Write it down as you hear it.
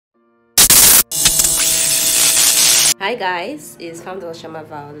Hi guys, it's Founder Shama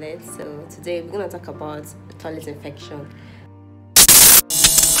Violet. So today we're gonna talk about toilet infection.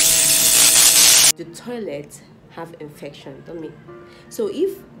 The toilet have infection, don't mean. So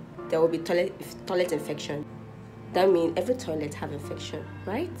if there will be toilet infection, that means every toilet have infection,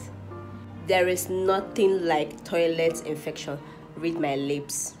 right? There is nothing like toilet infection. Read my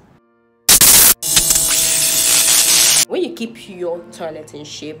lips. When you keep your toilet in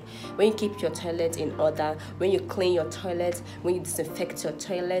shape, when you keep your toilet in order, when you clean your toilet, when you disinfect your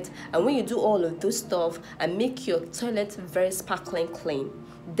toilet, and when you do all of those stuff and make your toilet very sparkling clean,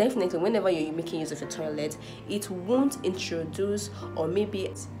 definitely whenever you're making use of your toilet, it won't introduce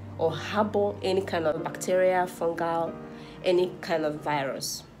or harbor any kind of bacteria, fungal, any kind of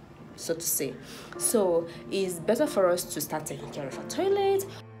virus, so to say. So it's better for us to start taking care of our toilet.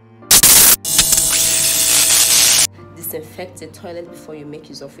 Disinfect the toilet before you make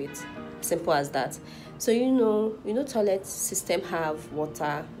use of it. Simple as that. So you know toilet system have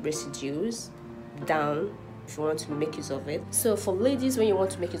water residues down if you want to make use of it. So for ladies, when you want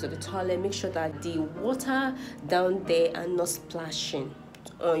to make use of the toilet, make sure that the water down there are not splashing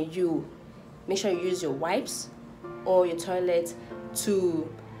on you. Make sure you use your wipes or your toilet to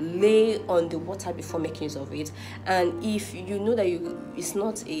lay on the water before making use of it. And if you know that it's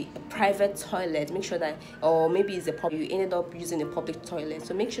not a private toilet, make sure that, or maybe it's you ended up using a public toilet,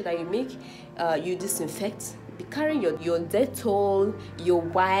 so make sure that you disinfect. Be carrying your Dettol, your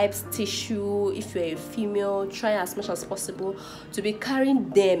wipes, tissue. If you're a female, try as much as possible to be carrying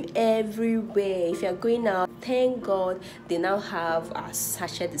them everywhere. If you're going out, thank God they now have a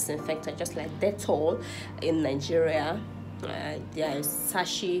sachet disinfectant just like Dettol in Nigeria. There is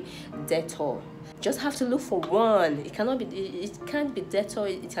sachet Dettol. Just have to look for one. It can't be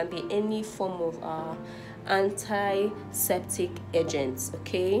Dettol. It can be any form of antiseptic agents.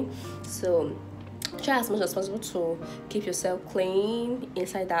 Okay, so try as much as possible to keep yourself clean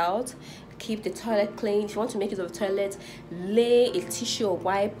inside out. Keep the toilet clean. If you want to make use of the toilet, lay a tissue or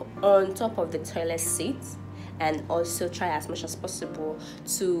wipe on top of the toilet seat. And also try as much as possible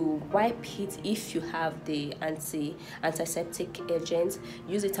to wipe it. If you have the antiseptic agent,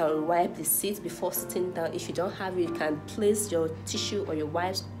 use it and wipe the seat before sitting down. If you don't have it, you can place your tissue or your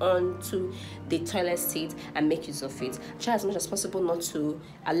wipes onto the toilet seat and make use of it. Try as much as possible not to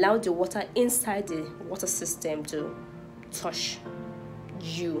allow the water inside the water system to touch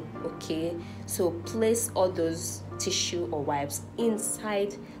you. Okay, so place all those tissue or wipes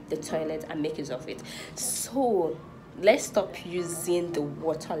inside the toilet and make use of it. So let's stop using the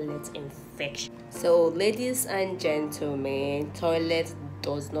toilet infection. So ladies and gentlemen, toilet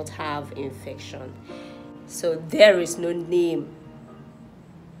does not have infection. So there is no name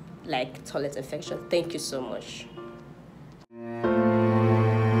like toilet infection. Thank you so much.